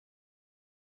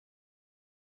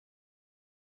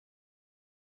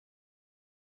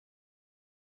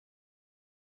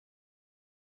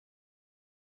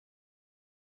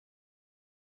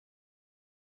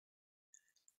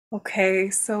Okay,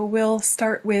 so we'll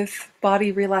start with body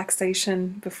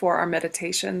relaxation before our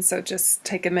meditation. So just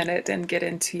take a minute and get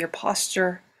into your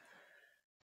posture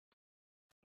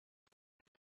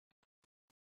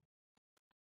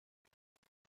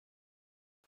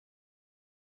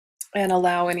and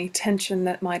allow any tension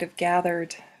that might have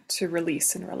gathered to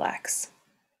release and relax.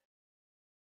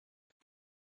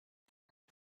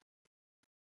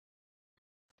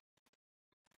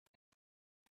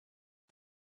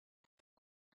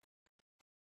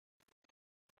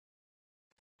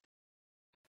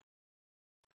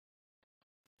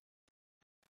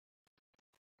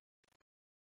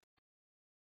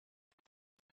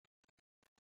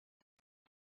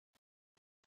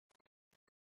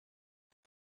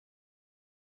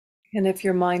 And if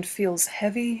your mind feels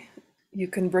heavy, you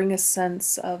can bring a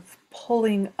sense of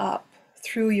pulling up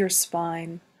through your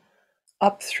spine,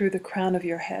 up through the crown of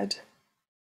your head.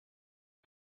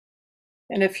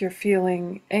 And if you're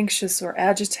feeling anxious or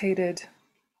agitated,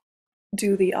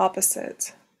 do the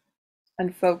opposite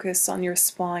and focus on your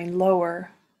spine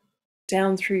lower,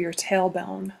 down through your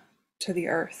tailbone to the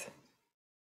earth.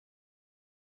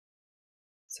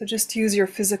 So just use your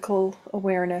physical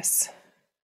awareness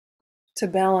to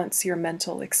balance your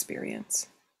mental experience.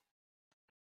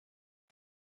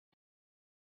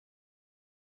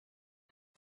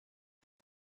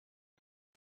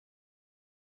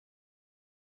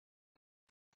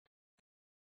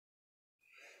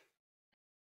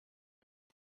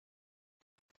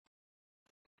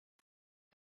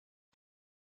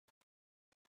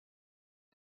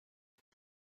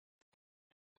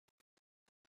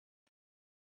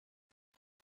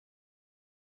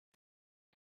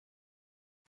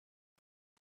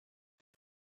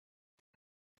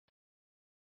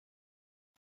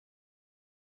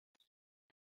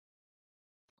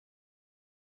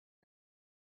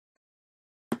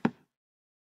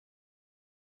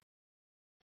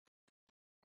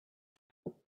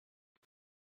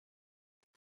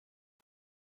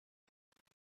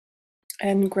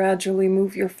 And gradually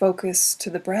move your focus to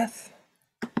the breath.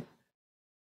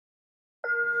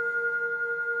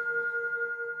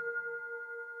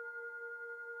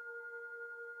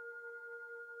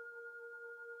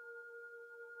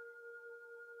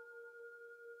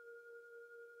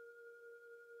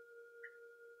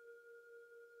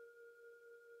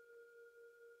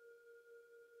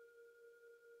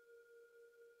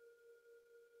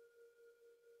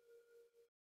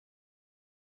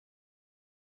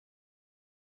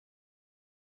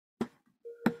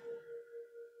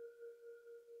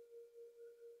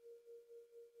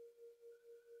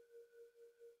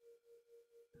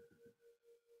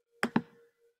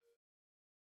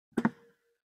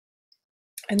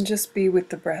 And just be with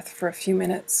the breath for a few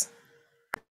minutes.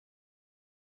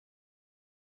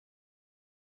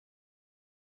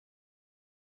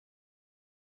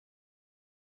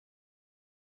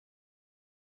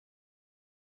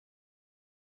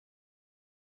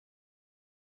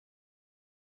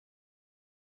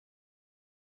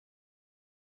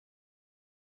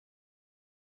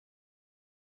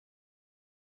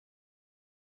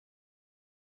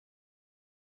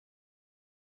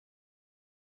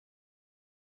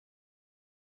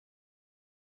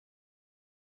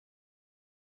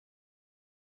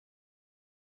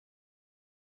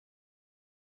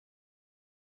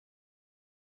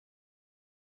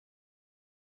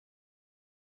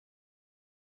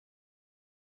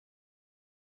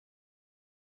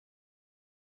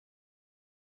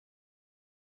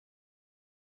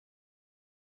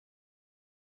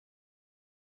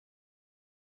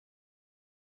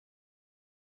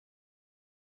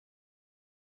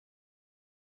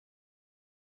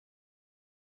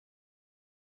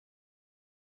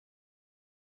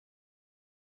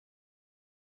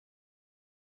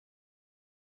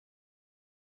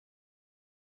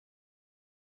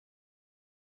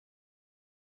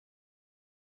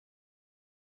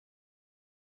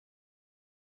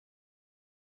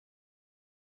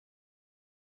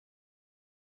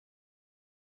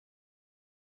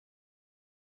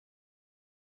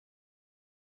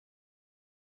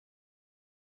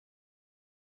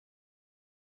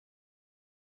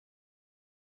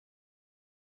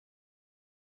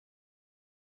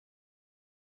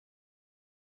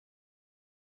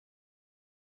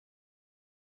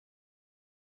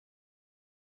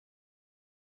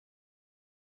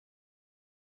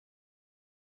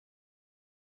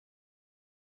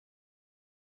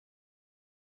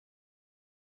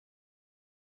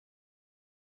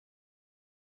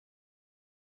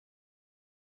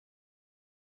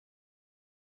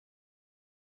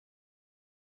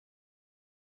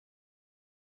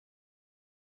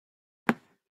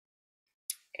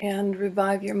 And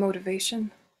revive your motivation.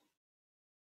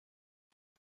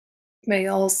 May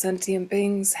all sentient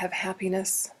beings have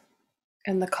happiness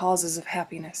and the causes of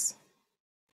happiness.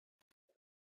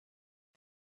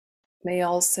 May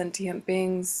all sentient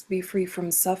beings be free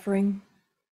from suffering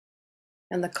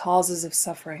and the causes of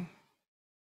suffering.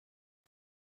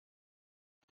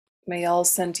 May all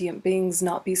sentient beings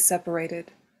not be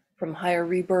separated from higher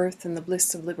rebirth and the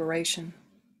bliss of liberation.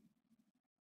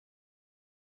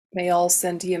 May all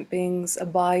sentient beings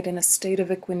abide in a state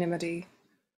of equanimity,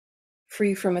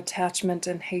 free from attachment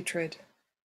and hatred,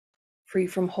 free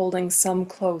from holding some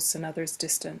close and others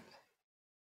distant.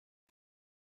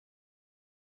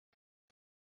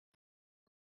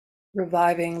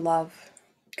 Reviving love,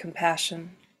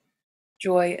 compassion,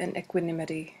 joy, and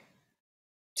equanimity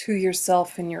to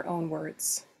yourself in your own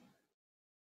words,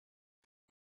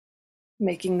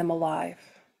 making them alive.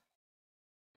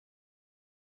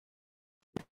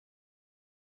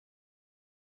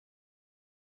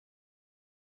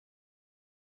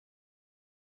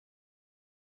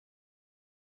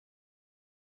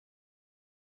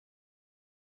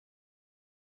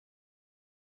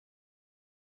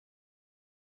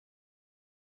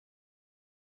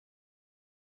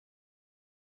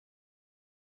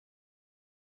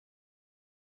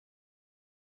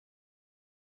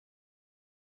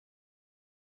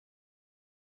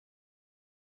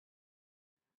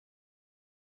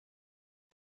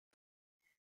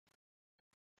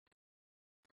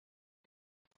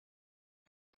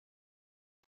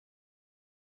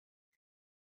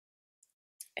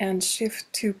 And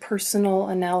shift to personal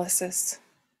analysis.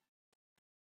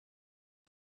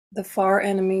 The far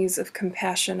enemies of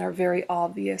compassion are very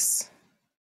obvious,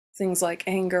 things like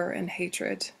anger and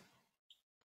hatred.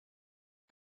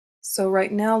 So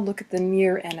right now, look at the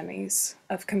near enemies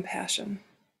of compassion.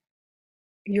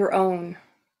 Your own,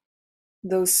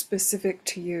 those specific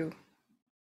to you,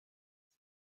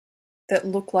 that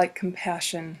look like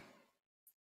compassion,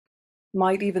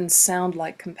 might even sound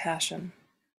like compassion,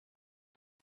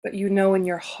 but you know in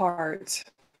your heart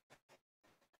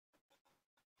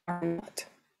are not.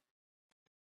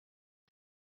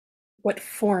 What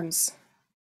forms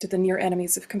do the near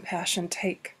enemies of compassion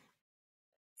take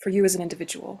for you as an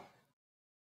individual?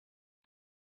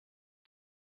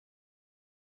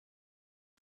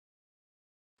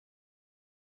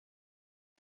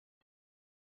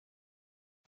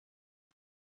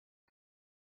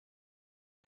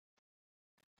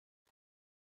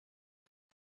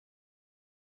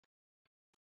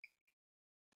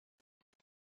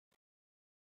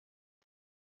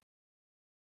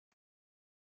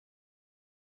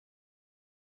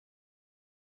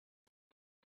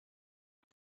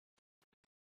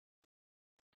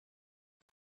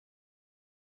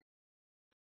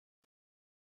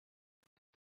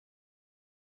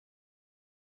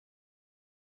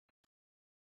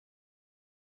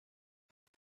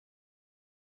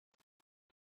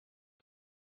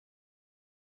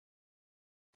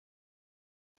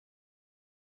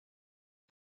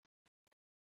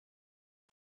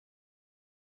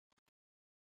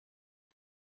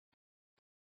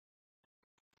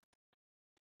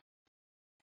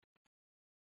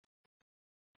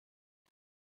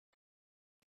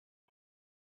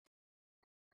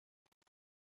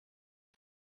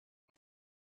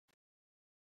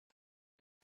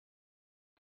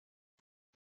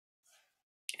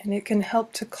 And it can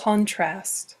help to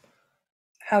contrast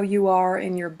how you are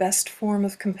in your best form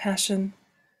of compassion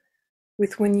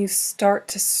with when you start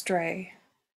to stray.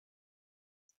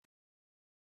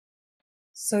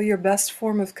 So your best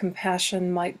form of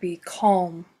compassion might be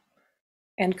calm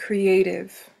and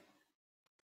creative,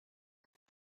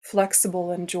 flexible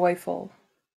and joyful,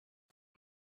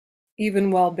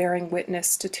 even while bearing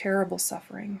witness to terrible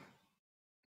suffering.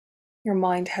 Your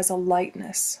mind has a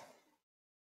lightness,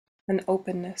 an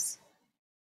openness,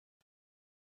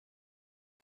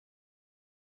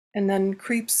 and then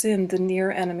creeps in the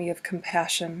near enemy of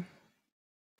compassion,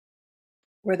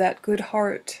 where that good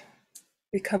heart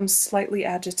becomes slightly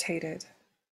agitated,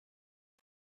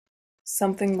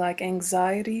 something like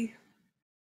anxiety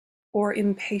or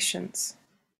impatience.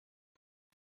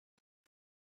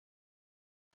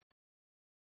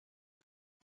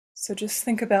 So just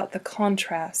think about the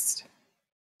contrast.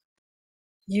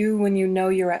 You when you know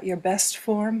you're at your best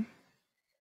form,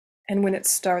 and when it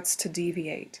starts to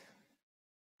deviate.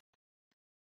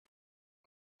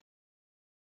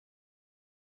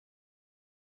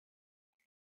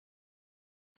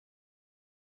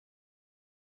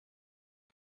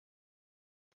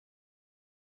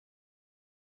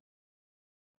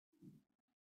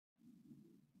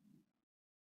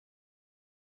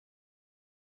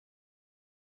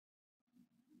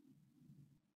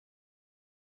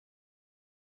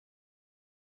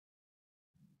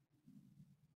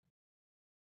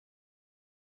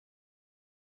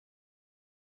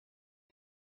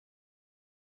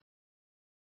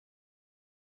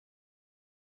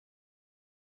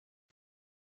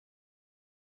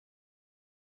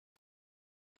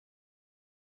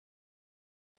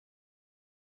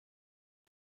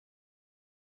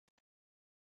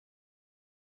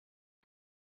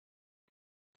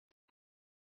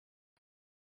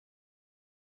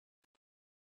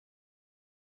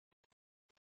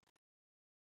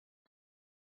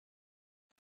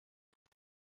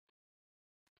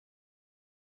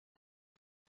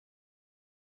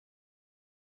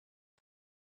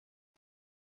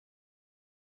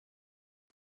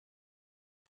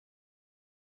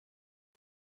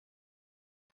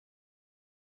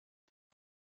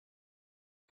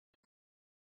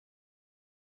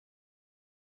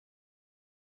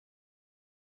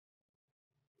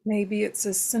 Maybe it's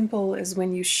as simple as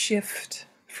when you shift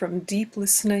from deep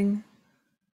listening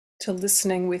to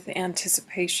listening with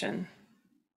anticipation.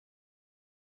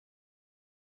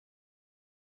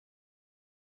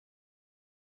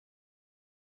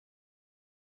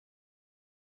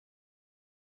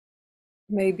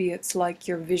 Maybe it's like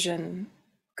your vision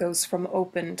goes from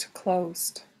open to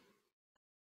closed,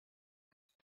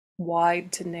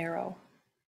 wide to narrow.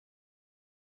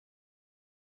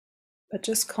 But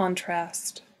just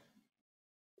contrast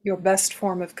your best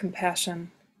form of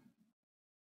compassion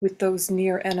with those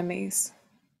near enemies,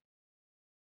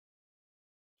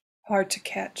 hard to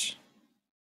catch.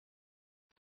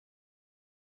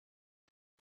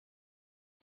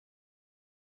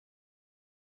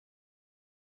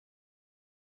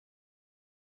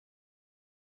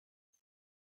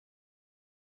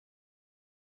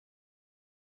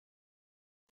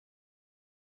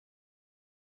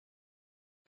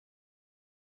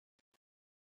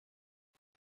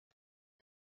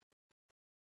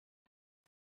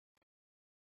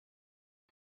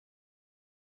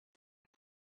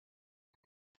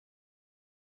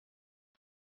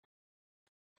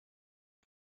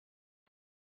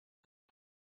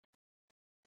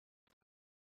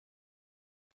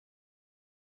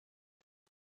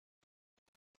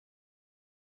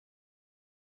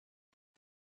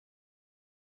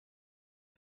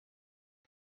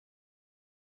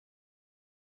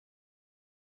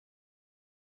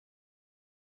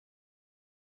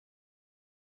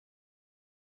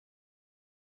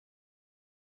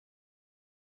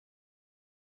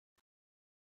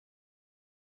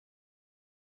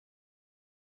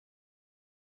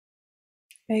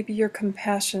 Maybe your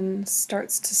compassion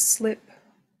starts to slip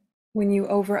when you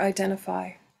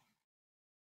over-identify,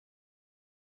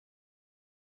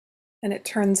 and it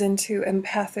turns into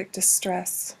empathic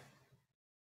distress,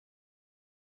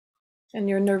 and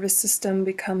your nervous system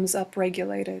becomes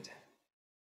upregulated.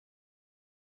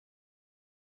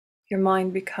 Your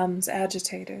mind becomes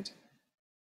agitated.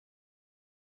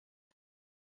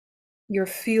 You're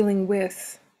feeling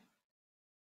with,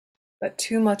 but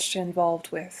too much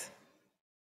involved with.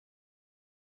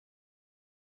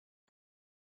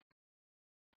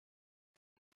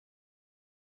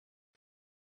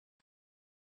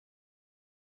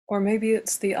 Or maybe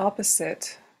it's the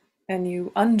opposite, and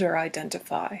you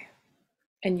under-identify,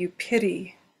 and you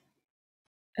pity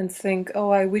and think, oh,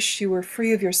 I wish you were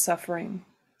free of your suffering,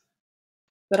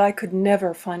 but I could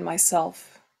never find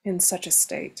myself in such a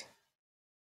state.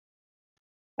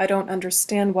 I don't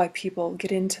understand why people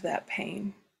get into that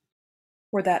pain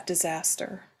or that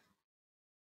disaster.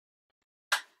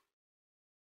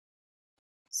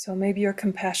 So maybe your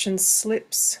compassion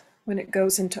slips when it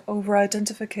goes into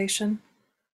over-identification,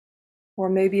 or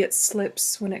maybe it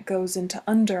slips when it goes into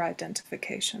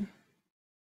under-identification.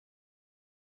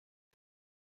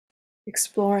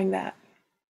 Exploring that.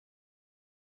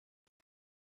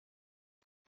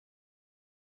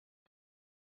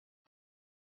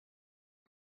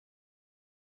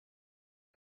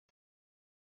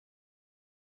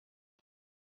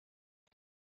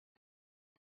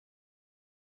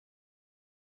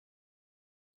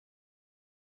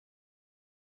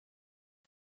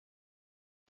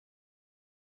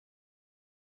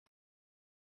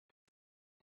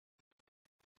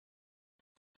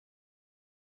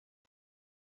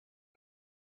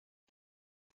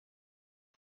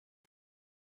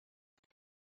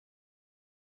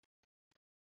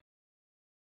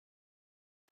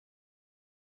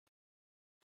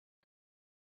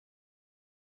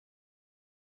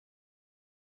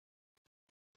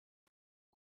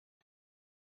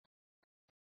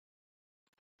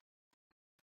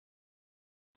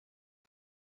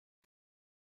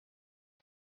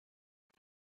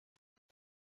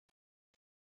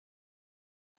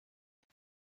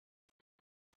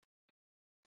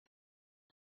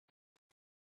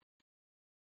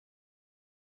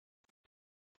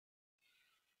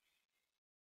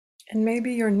 And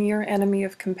maybe your near enemy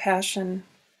of compassion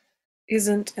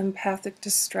isn't empathic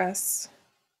distress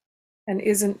and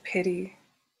isn't pity.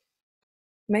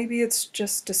 Maybe it's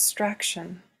just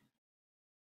distraction,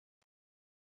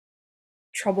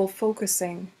 trouble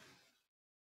focusing,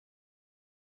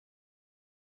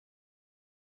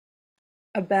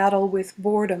 a battle with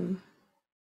boredom.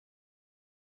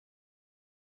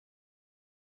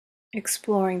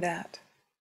 Exploring that.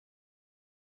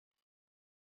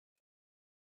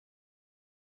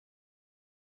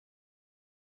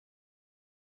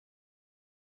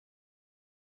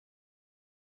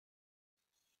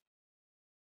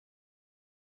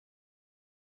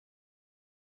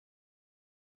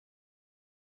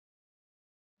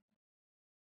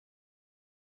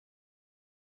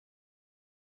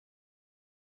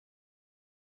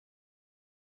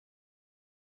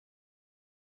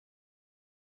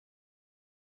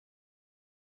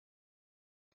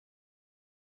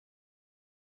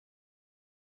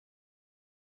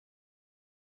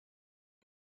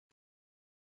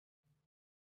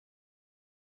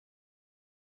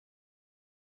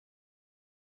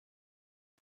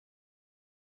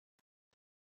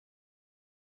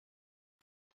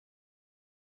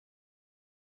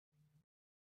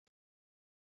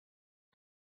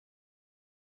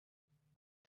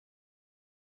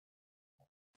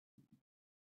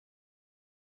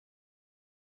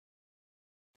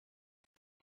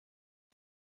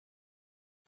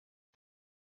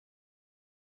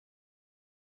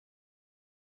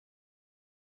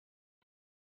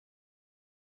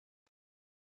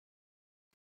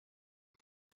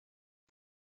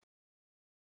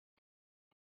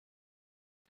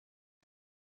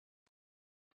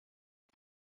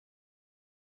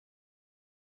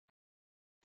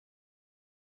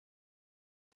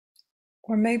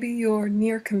 Or maybe your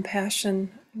near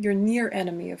compassion, your near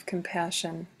enemy of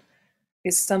compassion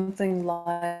is something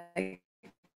like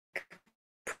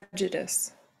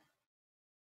prejudice,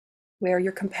 where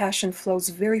your compassion flows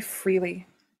very freely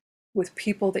with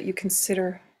people that you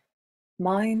consider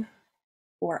mine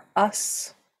or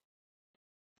us,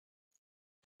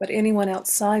 but anyone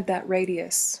outside that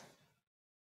radius,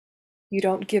 you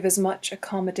don't give as much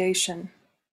accommodation.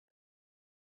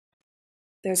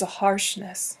 There's a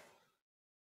harshness.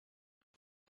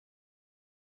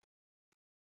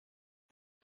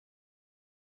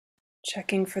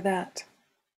 Checking for that.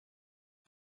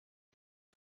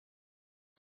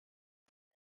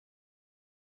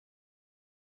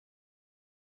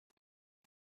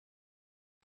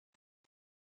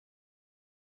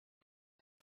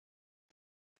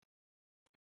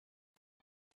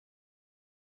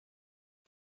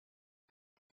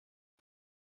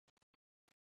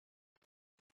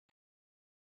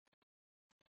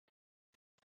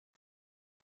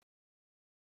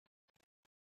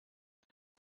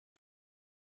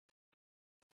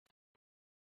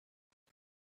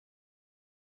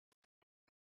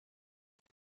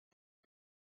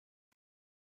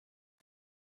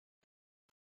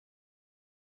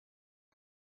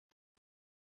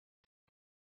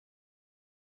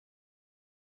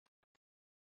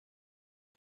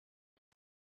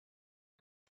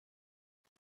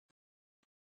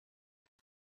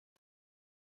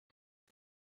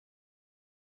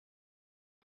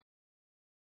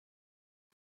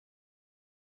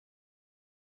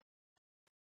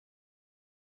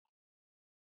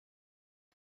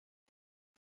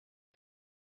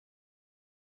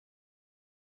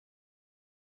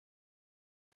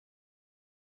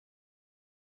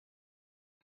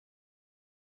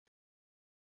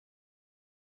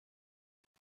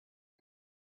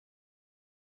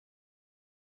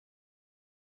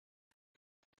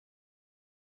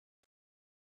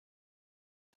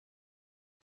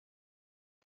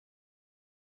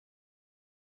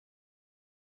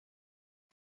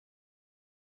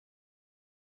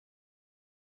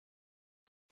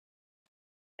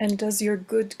 And does your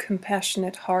good,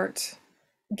 compassionate heart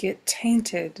get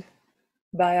tainted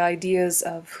by ideas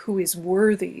of who is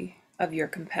worthy of your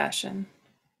compassion,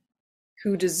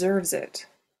 who deserves it?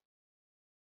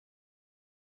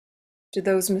 Do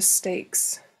those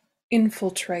mistakes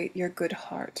infiltrate your good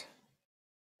heart?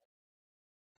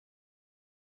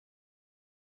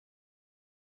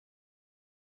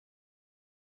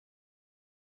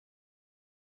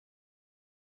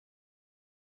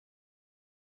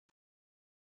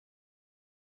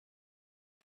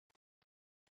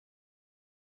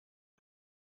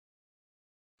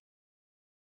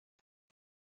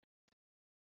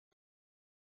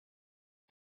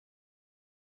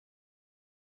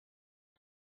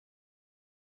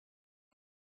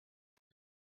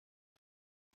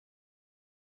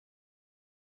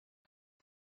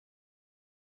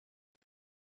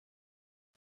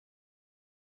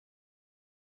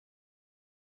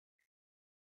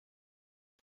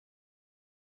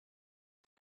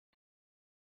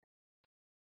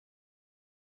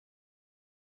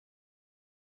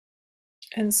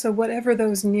 And so, whatever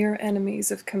those near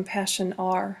enemies of compassion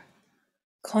are,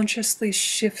 consciously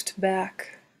shift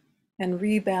back and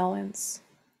rebalance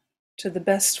to the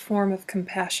best form of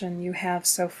compassion you have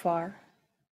so far.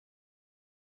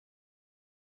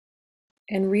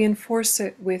 And reinforce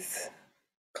it with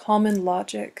common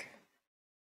logic,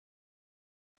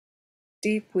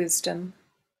 deep wisdom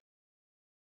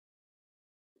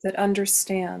that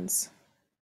understands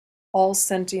all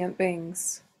sentient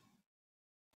beings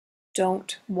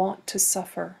don't want to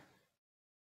suffer.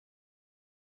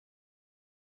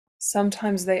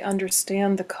 Sometimes they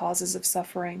understand the causes of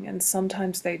suffering, and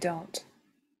sometimes they don't.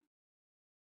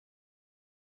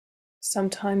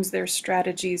 Sometimes their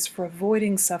strategies for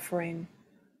avoiding suffering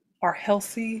are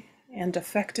healthy and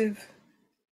effective,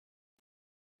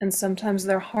 and sometimes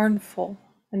they're harmful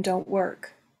and don't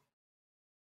work.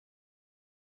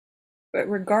 But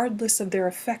regardless of their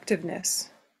effectiveness,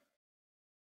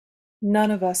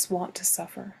 none of us want to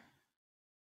suffer.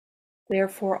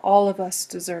 Therefore, all of us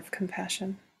deserve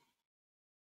compassion.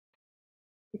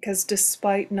 Because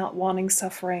despite not wanting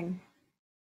suffering,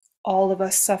 all of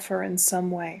us suffer in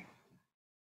some way.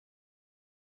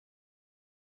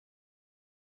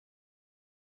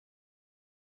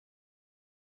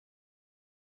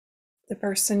 The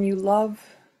person you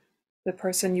love, the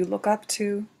person you look up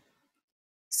to,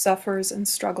 suffers and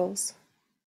struggles.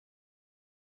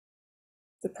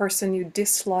 The person you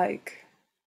dislike,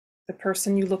 the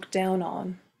person you look down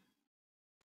on,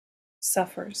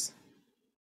 suffers.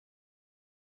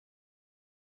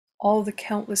 All the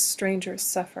countless strangers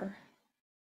suffer.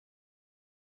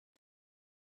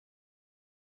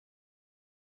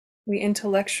 We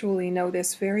intellectually know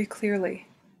this very clearly,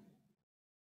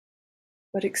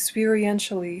 but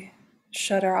experientially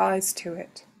shut our eyes to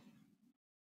it.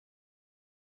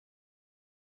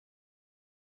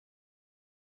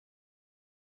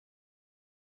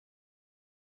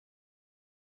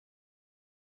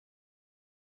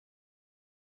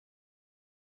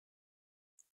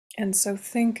 And so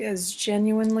think as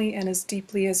genuinely and as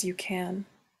deeply as you can.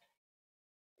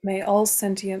 May all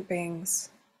sentient beings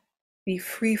be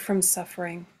free from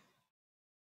suffering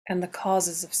and the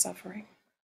causes of suffering.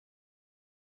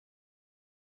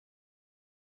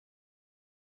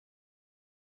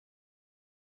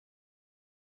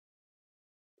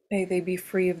 May they be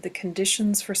free of the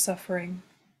conditions for suffering.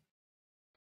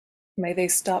 May they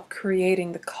stop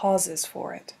creating the causes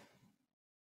for it.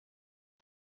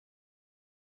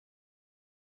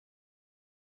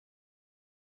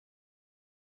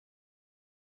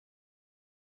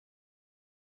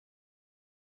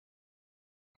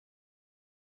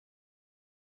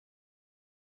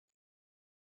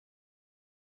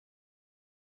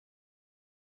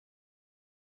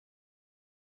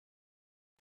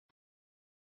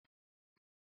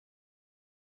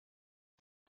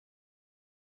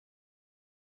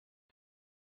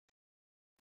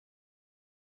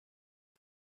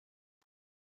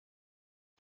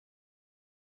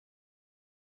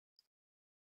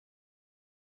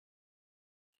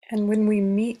 And when we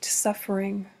meet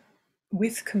suffering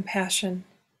with compassion,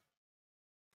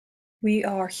 we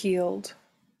are healed.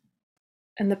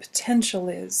 And the potential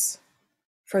is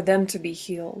for them to be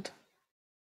healed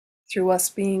through us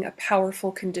being a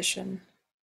powerful condition,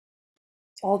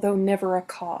 although never a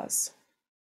cause.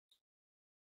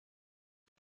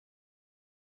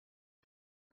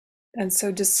 And so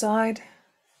decide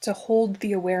to hold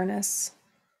the awareness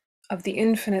of the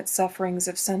infinite sufferings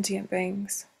of sentient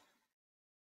beings,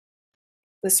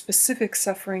 the specific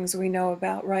sufferings we know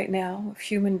about right now of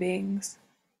human beings,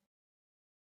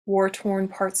 war-torn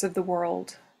parts of the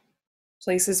world,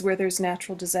 places where there's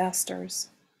natural disasters,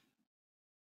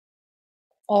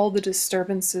 all the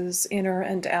disturbances, inner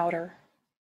and outer,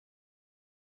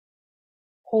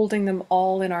 holding them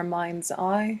all in our mind's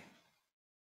eye,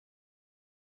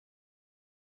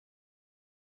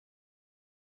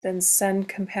 then send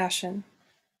compassion,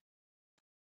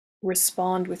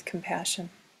 respond with compassion.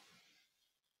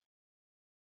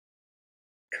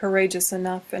 Courageous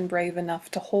enough and brave enough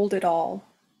to hold it all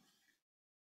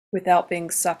without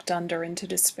being sucked under into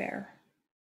despair.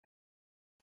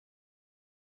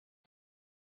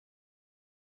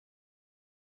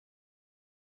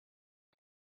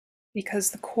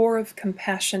 Because the core of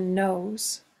compassion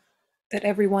knows that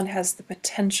everyone has the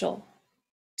potential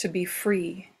to be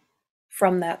free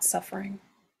from that suffering.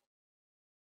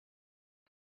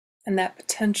 And that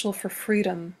potential for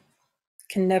freedom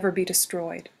can never be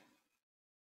destroyed.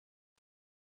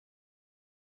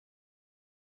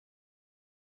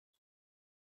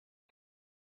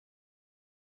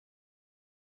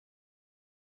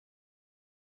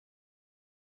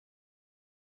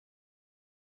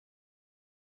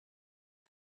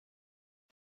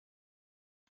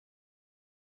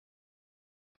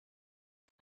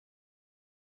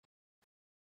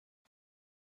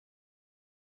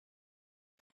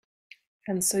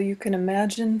 And so you can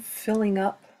imagine filling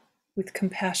up with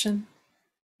compassion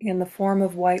in the form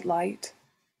of white light,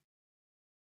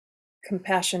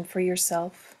 compassion for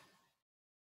yourself,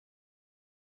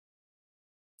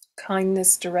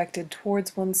 kindness directed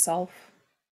towards oneself,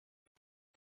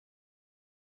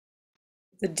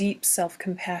 the deep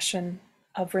self-compassion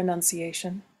of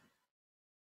renunciation.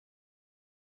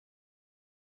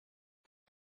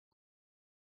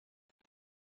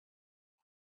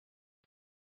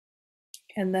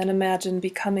 And then imagine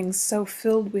becoming so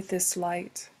filled with this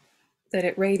light that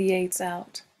it radiates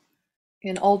out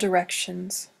in all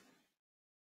directions,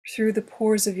 through the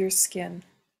pores of your skin,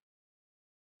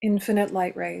 infinite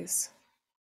light rays,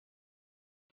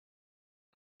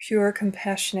 pure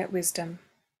compassionate wisdom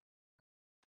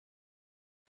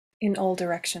in all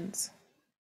directions.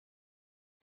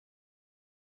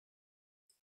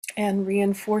 And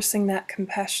reinforcing that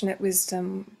compassionate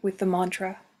wisdom with the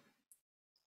mantra,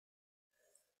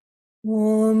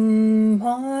 Om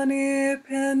Mani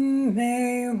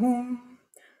Padme Hum,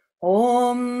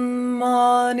 Om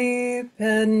Mani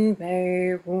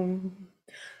Padme Hum,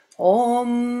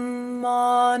 Om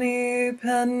Mani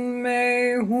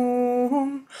Padme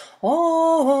Hum,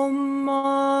 Om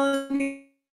Mani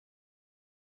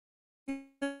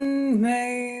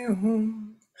Padme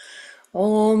Hum,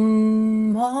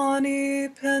 Om Mani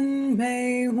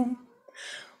Padme Hum,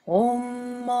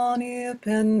 Om Mani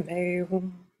Padme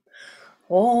Hum,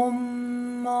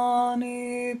 Om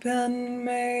Mani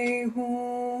Padme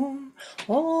Hum.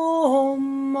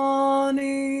 Om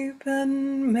Mani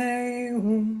Padme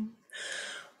Hum.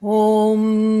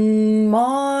 Om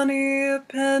Mani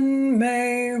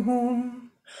Padme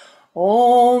Hum.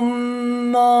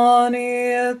 Om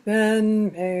Mani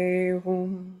Padme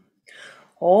Hum.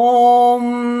 Om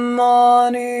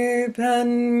Mani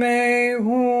Padme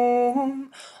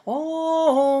Hum.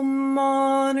 Om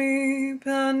Mani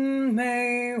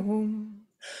Padme Hum.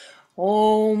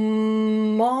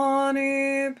 Om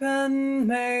Mani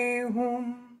Padme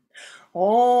Hum.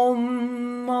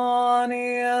 Om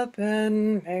Mani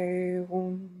Padme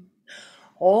Hum.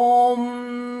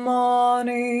 Om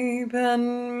Mani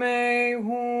Padme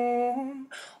Hum.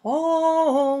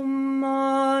 Om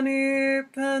Mani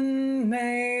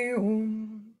Padme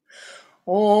Hum.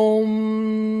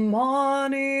 Om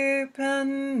Mani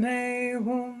Padme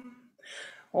Hum.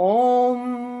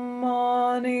 Om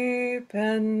Mani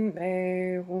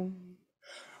Padme Hum.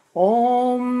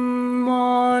 Om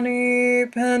Mani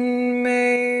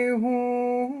Padme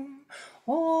Hum.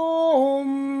 Om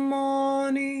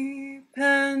Mani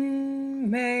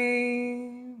Padme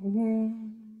Hum.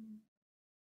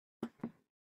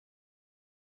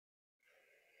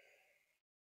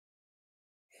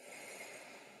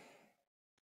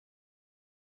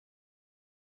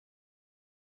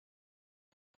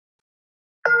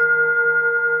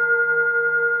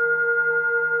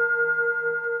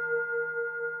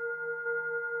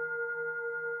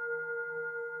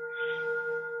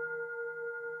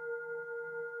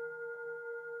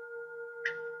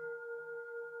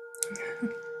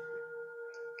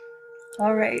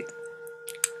 All right.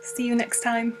 See you next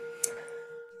time.